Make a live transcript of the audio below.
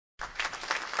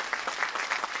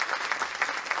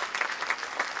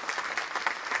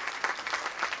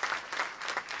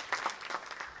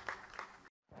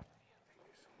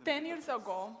10 years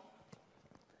ago,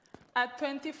 at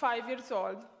 25 years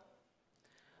old,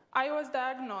 I was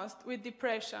diagnosed with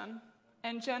depression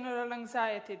and general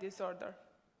anxiety disorder.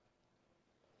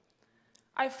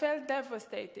 I felt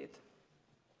devastated.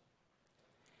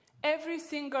 Every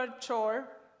single chore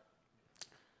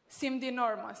seemed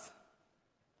enormous.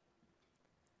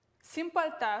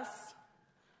 Simple tasks,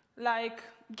 like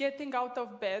getting out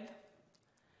of bed,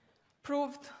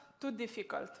 proved too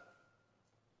difficult.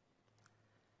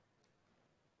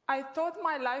 I thought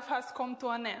my life has come to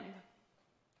an end,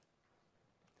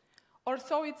 or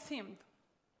so it seemed.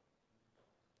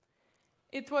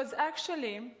 It was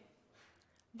actually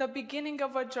the beginning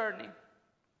of a journey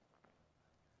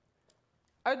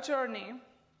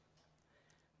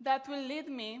that will lead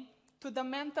me to the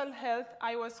mental health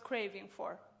I was craving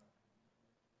for.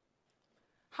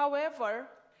 However,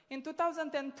 in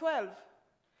 2012,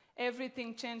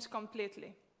 everything changed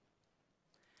completely.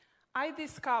 I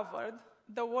discovered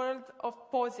the world of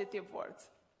positive words.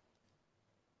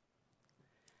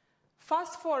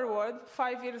 Fast forward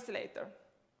 5 years later.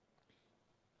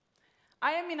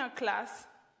 I am in a class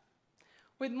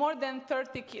with more than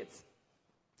 30 kids,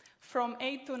 from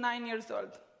 8 to 9 years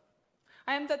old.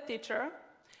 I am the teacher,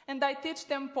 and I teach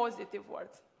them positive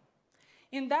words.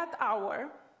 In that hour,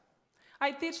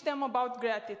 I teach them about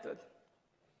gratitude.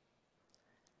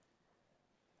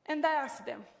 And I ask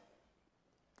them,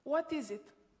 what is it?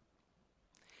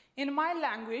 In my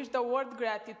language, the word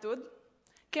gratitude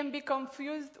can be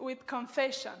confused with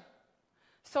confession.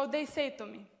 So they say to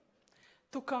me,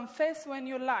 to confess when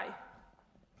you lie.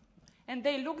 And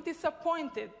they look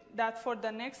disappointed that for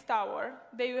the next hour,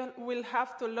 they will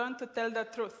have to learn to tell the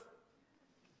truth.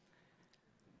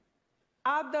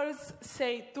 Others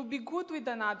say to be good with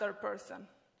another person.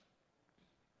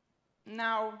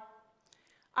 Now,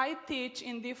 I teach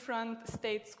in different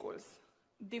state schools,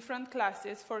 different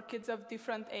classes for kids of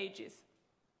different ages.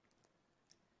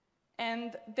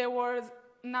 And there was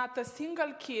not a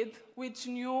single kid which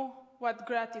knew what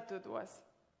gratitude was.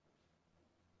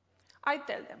 I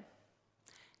tell them,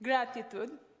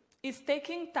 gratitude is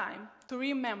taking time to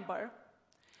remember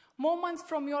moments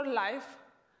from your life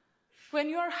when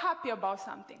you are happy about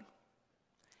something.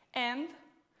 And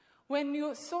when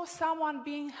you saw someone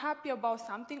being happy about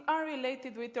something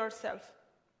unrelated with yourself.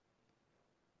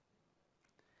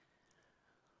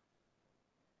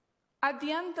 At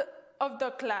the end of the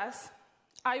class,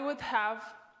 I would have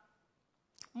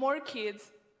more kids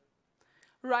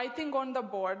writing on the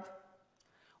board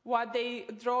what they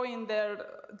draw in their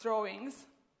drawings.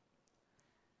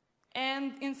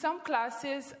 And in some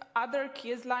classes, other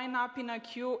kids line up in a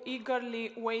queue,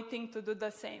 eagerly waiting to do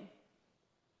the same.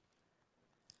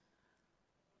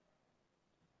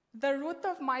 The root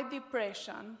of my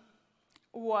depression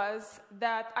was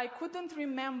that I couldn't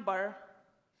remember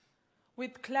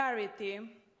with clarity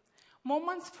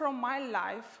moments from my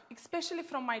life, especially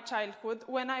from my childhood,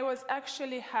 when I was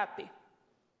actually happy.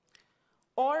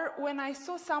 Or when I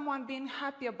saw someone being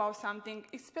happy about something,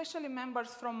 especially members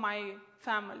from my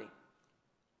family.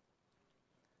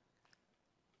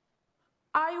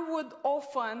 I would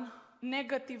often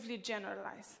negatively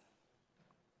generalize.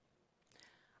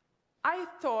 I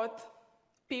thought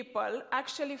people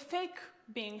actually fake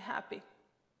being happy.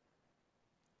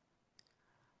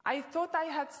 I thought I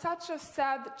had such a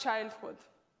sad childhood.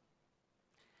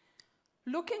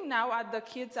 Looking now at the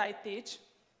kids I teach,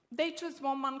 they choose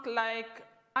moments like,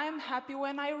 I am happy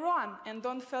when I run and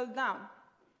don't fall down.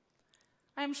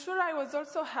 I'm sure I was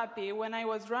also happy when I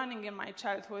was running in my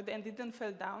childhood and didn't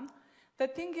fall down. The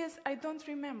thing is, I don't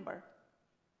remember.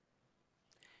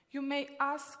 You may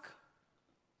ask,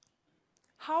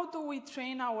 how do we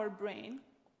train our brain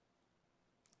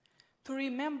to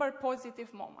remember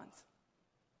positive moments?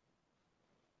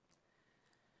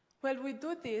 Well, we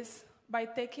do this by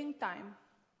taking time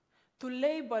to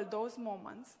label those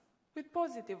moments with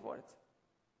positive words.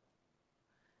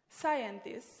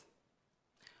 Scientists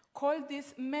call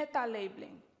this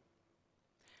meta-labeling.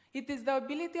 It is the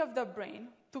ability of the brain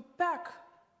to pack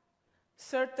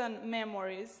certain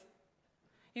memories,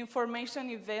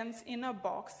 information, events in a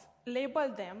box, label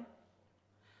them,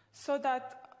 so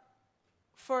that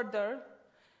further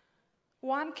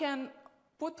one can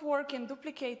put work in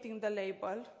duplicating the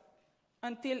label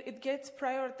until it gets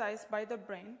prioritized by the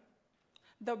brain,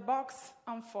 the box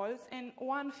unfolds, and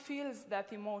one feels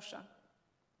that emotion.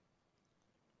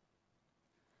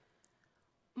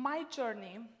 My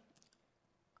journey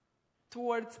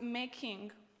towards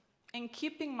making and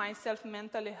keeping myself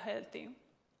mentally healthy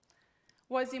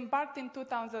was embarked in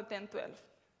 2012,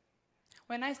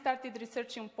 when I started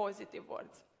researching positive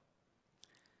words.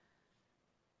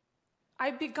 I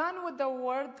began with the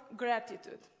word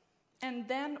gratitude, and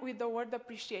then with the word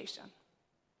appreciation.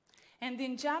 And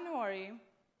in January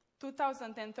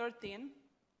 2013,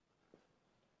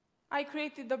 I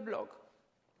created a blog,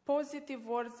 Positive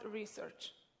Words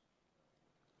Research.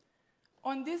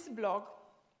 On this blog,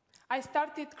 I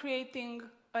started creating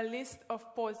a list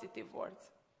of positive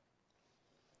words.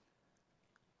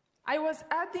 I was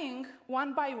adding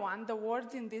one by one the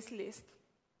words in this list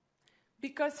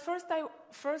because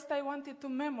first I wanted to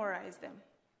memorize them.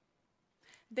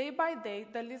 Day by day,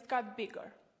 the list got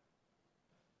bigger.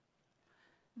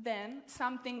 Then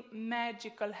something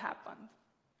magical happened.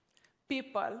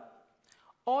 People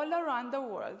all around the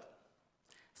world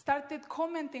started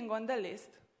commenting on the list,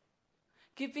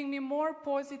 giving me more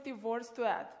positive words to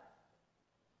add,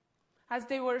 as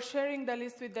they were sharing the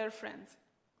list with their friends.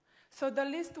 So the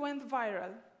list went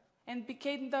viral and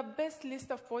became the best list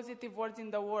of positive words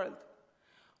in the world.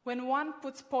 When one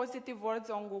puts positive words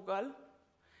on Google,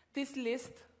 this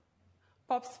list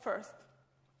pops first.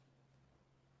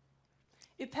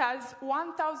 It has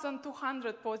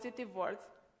 1,200 positive words.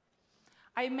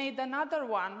 I made another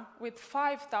one with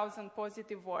 5,000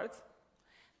 positive words,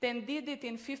 then did it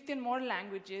in 15 more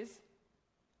languages.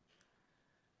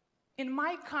 In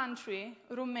my country,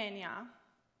 Romania,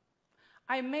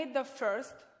 I made the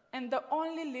first and the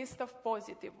only list of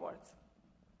positive words.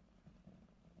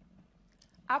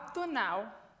 Up to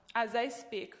now, as I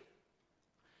speak,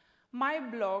 my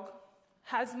blog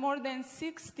has more than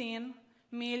 16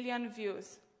 million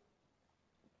views.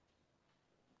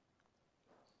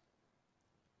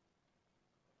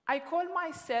 I call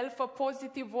myself a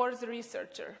positive words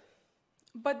researcher,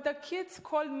 but the kids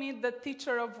call me the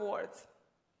teacher of words.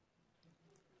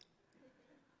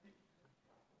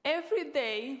 Every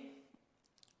day,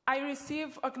 I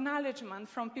receive acknowledgement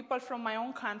from people from my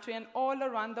own country and all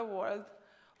around the world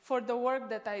for the work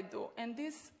that I do, and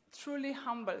this truly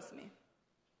humbles me.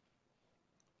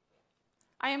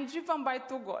 I am driven by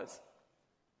two goals.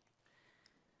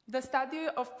 The study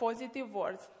of positive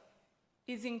words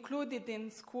is included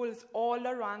in schools all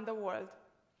around the world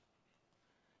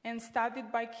and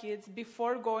studied by kids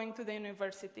before going to the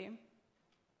university.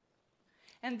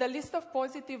 And the list of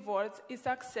positive words is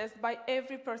accessed by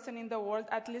every person in the world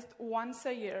at least once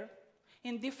a year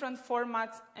in different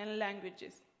formats and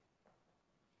languages.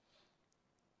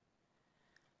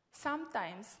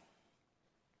 Sometimes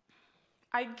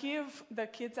I give the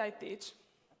kids I teach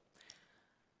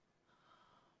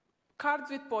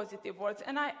cards with positive words,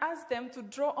 and I ask them to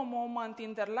draw a moment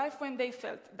in their life when they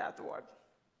felt that word.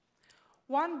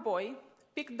 One boy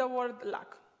picked the word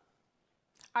luck.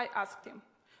 I asked him,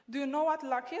 "Do you know what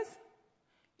luck is?"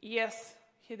 "Yes,"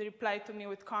 he replied to me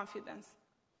with confidence.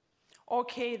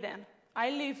 "Okay then, I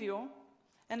leave you,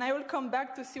 and I will come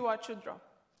back to see what you draw."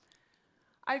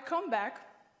 I come back,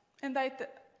 and I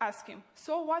ask him,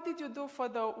 "So what did you do for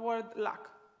the word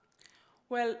luck?"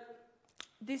 "Well,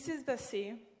 this is the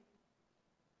sea.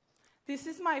 This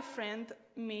is my friend,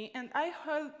 me, and I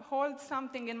hold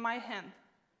something in my hand."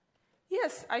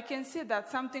 "Yes, I can see that,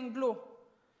 something blue.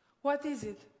 What is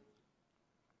it?"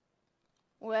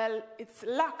 "Well, it's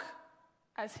luck,"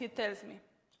 as he tells me.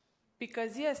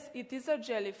 Because yes, it is a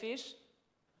jellyfish,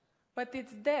 but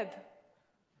it's dead.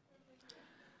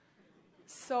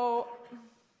 So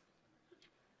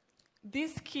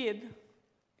this kid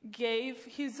gave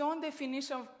his own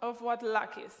definition of what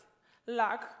luck is.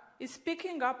 Luck is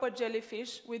picking up a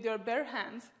jellyfish with your bare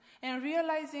hands and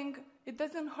realizing it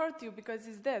doesn't hurt you because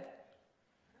it's dead.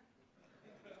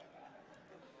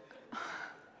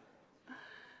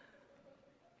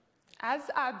 As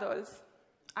adults,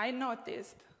 I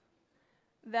noticed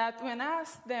that when I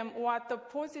ask them what a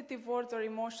positive word or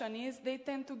emotion is, they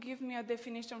tend to give me a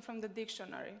definition from the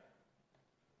dictionary.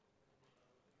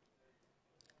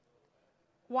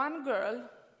 One girl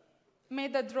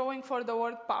made a drawing for the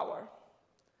word power.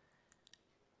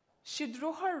 She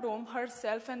drew her room,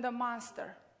 herself, and a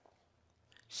monster.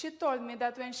 She told me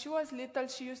that when she was little,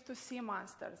 she used to see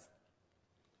monsters.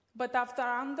 But after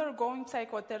undergoing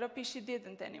psychotherapy, she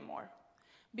didn't anymore.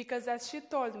 Because as she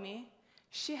told me,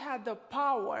 she had the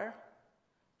power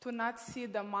to not see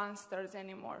the monsters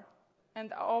anymore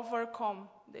and overcome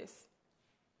this.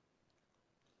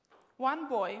 One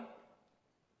boy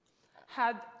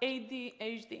had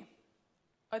ADHD,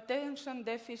 attention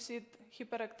deficit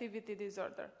hyperactivity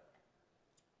disorder.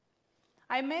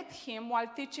 I met him while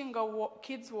teaching a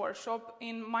kids workshop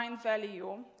in Mind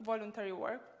Value, voluntary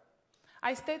work.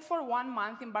 I stayed for 1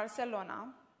 month in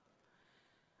Barcelona,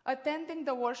 attending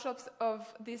the workshops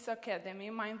of this academy,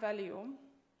 Mind Value,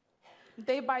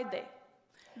 day by day.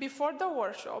 Before the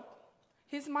workshop,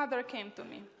 his mother came to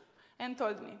me and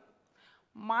told me,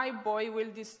 my boy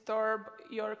will disturb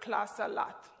your class a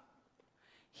lot.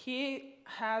 He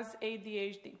has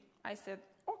ADHD. I said,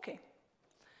 okay.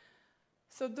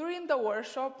 So during the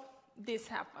workshop, this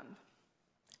happened.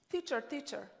 Teacher,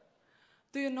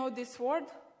 do you know this word?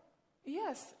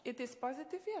 Yes. It is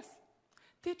positive? Yes.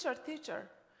 Teacher,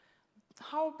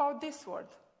 how about this word?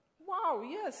 Wow,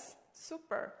 yes,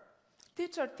 super.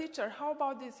 Teacher, how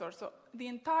about this word? So the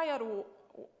entire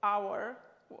hour,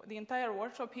 the entire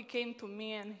workshop, he came to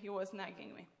me and he was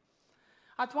nagging me.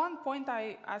 At one point,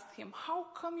 I asked him, how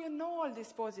come you know all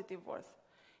these positive words?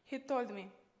 He told me,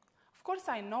 of course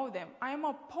I know them. I am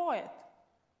a poet.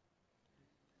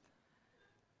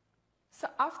 So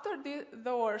after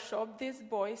the workshop, this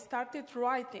boy started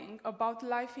writing about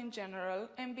life in general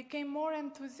and became more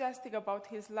enthusiastic about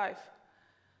his life,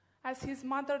 as his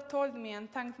mother told me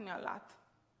and thanked me a lot.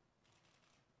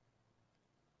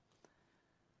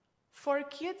 For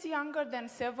kids younger than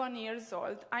 7 years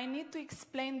old, I need to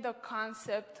explain the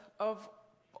concept of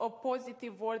a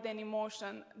positive word and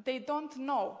emotion. They don't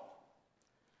know.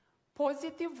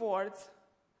 Positive words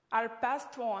are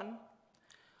passed on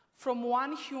from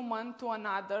one human to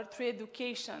another through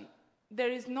education.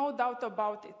 There is no doubt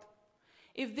about it.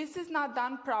 If this is not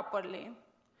done properly,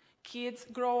 kids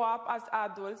grow up as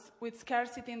adults with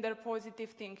scarcity in their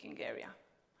positive thinking area.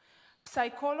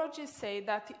 Psychologists say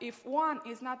that if one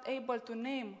is not able to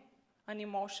name an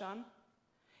emotion,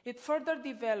 it further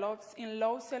develops in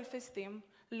low self-esteem,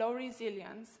 low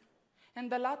resilience,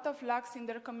 and a lot of lacks in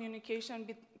their communication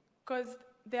because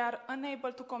they are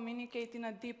unable to communicate in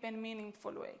a deep and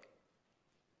meaningful way.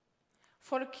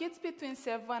 For kids between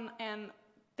 7 and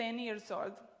 10 years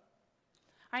old,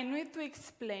 I need to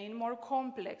explain more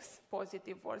complex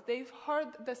positive words. They've heard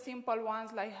the simple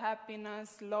ones like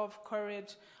happiness, love,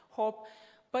 courage, hope,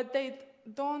 but they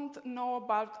don't know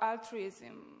about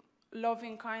altruism,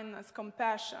 loving kindness,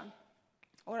 compassion,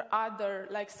 or other,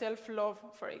 like self-love,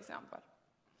 for example.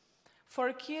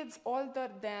 For kids older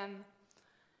than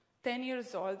 10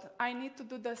 years old, I need to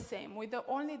do the same, with the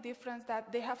only difference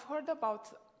that they have heard about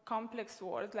complex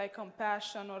words like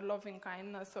compassion or loving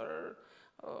kindness or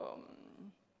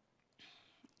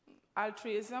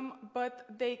altruism, but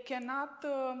they cannot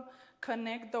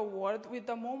connect the word with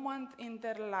the moment in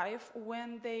their life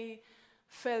when they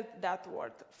felt that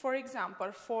word. For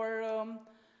example, for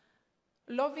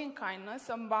loving kindness,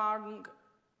 among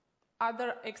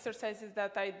other exercises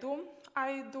that I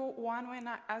do one when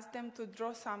I ask them to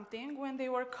draw something when they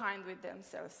were kind with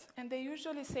themselves. And they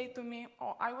usually say to me,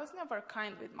 oh, I was never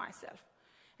kind with myself.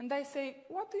 And I say,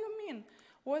 what do you mean?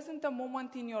 Wasn't a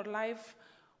moment in your life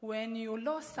when you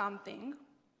lost something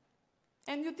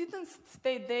and you didn't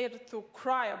stay there to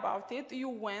cry about it, you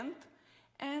went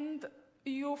and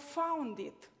you found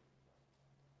it.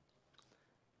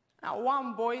 Now,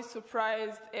 one boy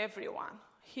surprised everyone.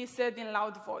 He said in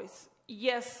loud voice,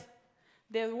 yes,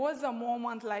 there was a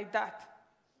moment like that.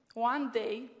 One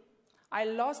day, I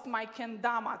lost my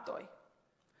kendama toy.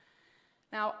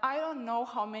 Now, I don't know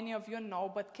how many of you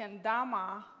know, but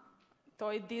kendama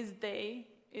toy this day,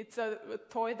 it's a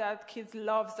toy that kids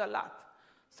love a lot.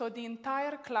 So the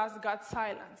entire class got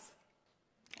silence.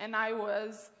 And I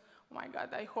was, oh my God,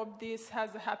 I hope this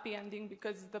has a happy ending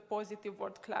because it's the positive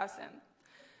word class. And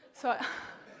so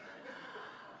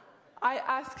I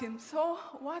asked him, so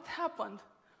what happened?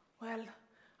 Well,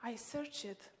 I searched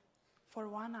it for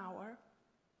 1 hour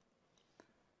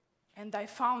and I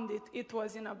found it. It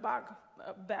was in a bag.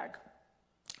 I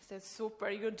said, super,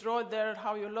 you draw there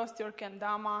how you lost your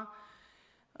kendama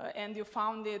and you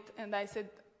found it. And I said,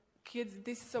 kids,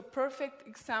 this is a perfect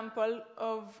example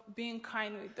of being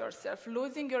kind with yourself,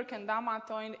 losing your kendama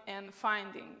toy and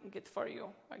finding it for you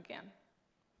again.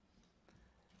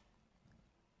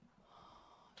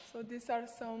 So these are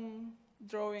some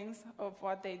drawings of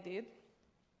what they did.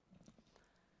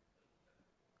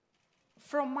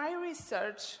 From my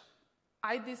research,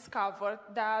 I discovered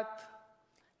that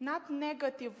not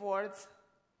negative words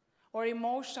or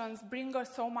emotions bring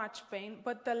us so much pain,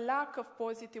 but the lack of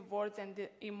positive words and the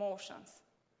emotions.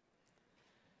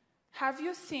 Have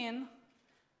you seen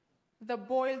the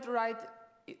boiled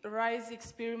rice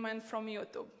experiment from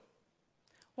YouTube?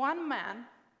 One man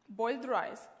boiled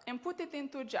rice and put it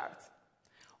into jars.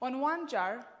 On one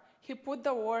jar, he put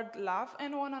the word love,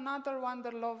 and on another one,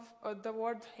 the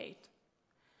word hate.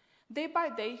 Day by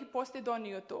day, he posted on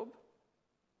YouTube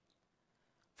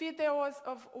videos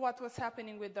of what was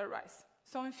happening with the rice.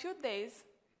 So in a few days,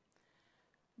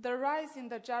 the rice in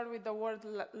the jar with the word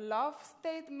love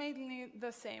stayed mainly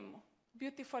the same,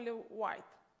 beautifully white.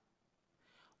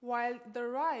 While the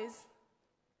rice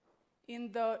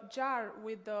in the jar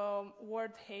with the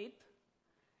word hate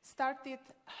started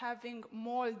having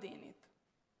mold in it.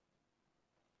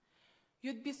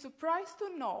 You'd be surprised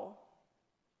to know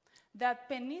that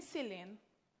penicillin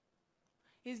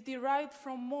is derived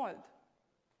from mold.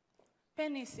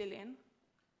 Penicillin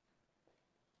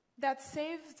that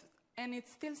saved, and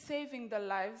it's still saving the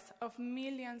lives of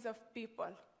millions of people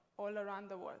all around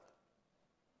the world.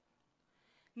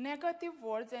 Negative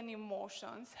words and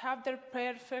emotions have their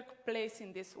perfect place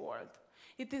in this world.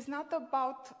 It is not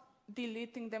about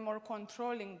deleting them or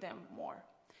controlling them more.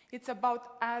 It's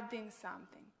about adding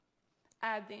something.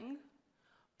 Adding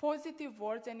positive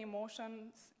words and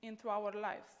emotions into our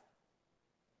lives.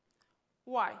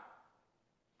 Why?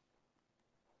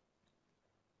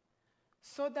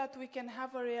 So that we can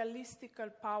have a realistic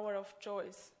power of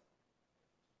choice.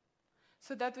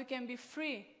 So that we can be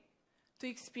free to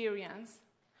experience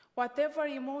whatever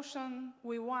emotion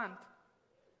we want.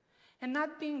 And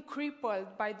not being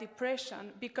crippled by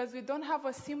depression because we don't have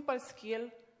a simple skill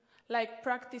like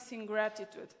practicing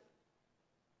gratitude.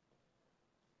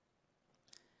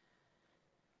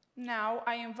 Now,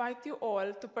 I invite you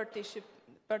all to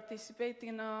participate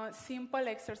in a simple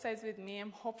exercise with me,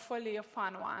 and hopefully a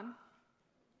fun one.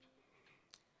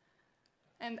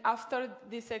 And after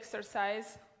this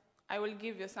exercise, I will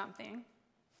give you something.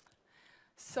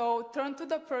 So turn to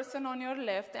the person on your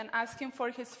left and ask him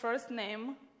for his first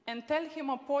name, and tell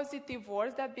him a positive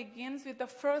word that begins with the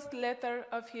first letter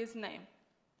of his name.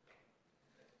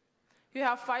 You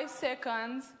have 5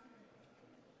 seconds.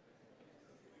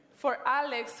 For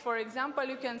Alex, for example,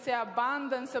 you can say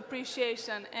abundance,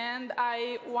 appreciation, and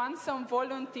I want some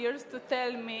volunteers to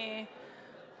tell me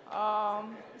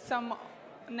some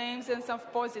names and some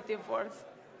positive words.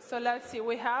 So let's see,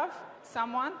 we have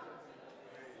someone?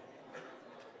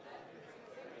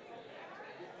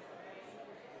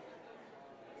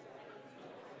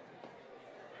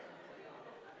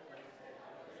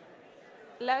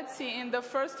 Let's see, in the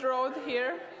first row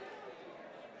here,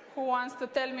 who wants to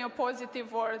tell me a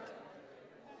positive word?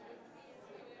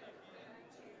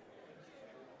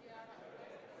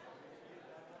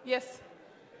 Yes?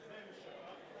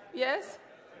 Yes?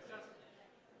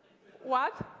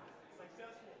 What?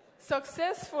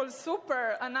 Successful,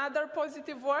 super. Another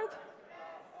positive word?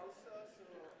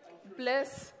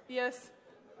 Bless, yes.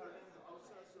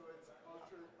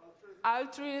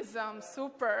 Altruism,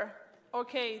 super.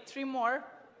 Okay, 3 more.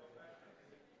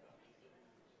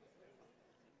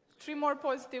 3 more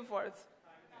positive words.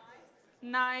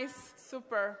 Nice,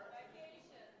 super.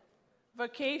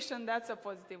 Vacation, that's a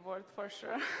positive word for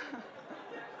sure.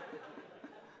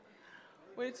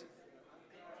 Which,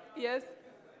 yes?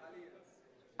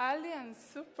 Alien,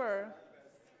 super.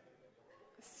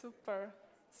 Super,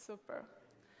 super.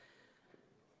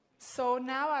 So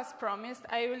now, as promised,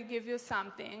 I will give you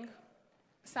something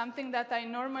that I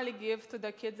normally give to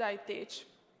the kids I teach.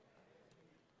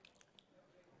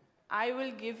 I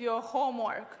will give you a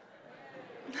homework.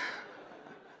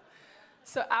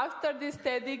 So after this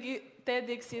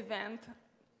TEDx event,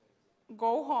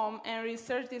 go home and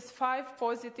research these 5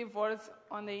 positive words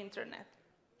on the internet.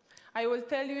 I will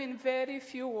tell you in very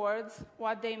few words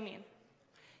what they mean.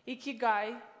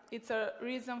 Ikigai, it's a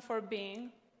reason for being.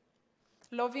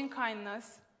 Loving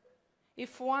kindness.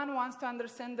 If one wants to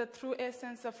understand the true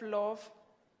essence of love,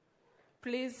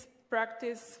 please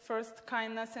practice first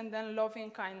kindness and then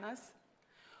loving kindness.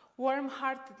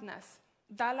 Warm-heartedness.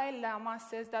 Dalai Lama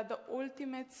says that the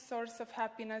ultimate source of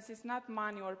happiness is not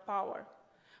money or power,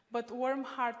 but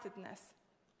warm-heartedness.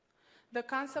 The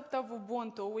concept of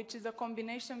Ubuntu, which is a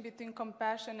combination between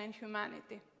compassion and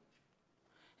humanity.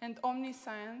 And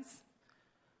omniscience,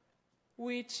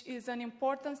 which is an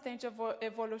important stage of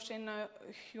evolution in a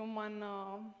human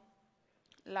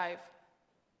life.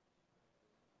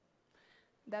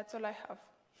 That's all I have.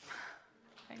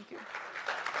 Thank you.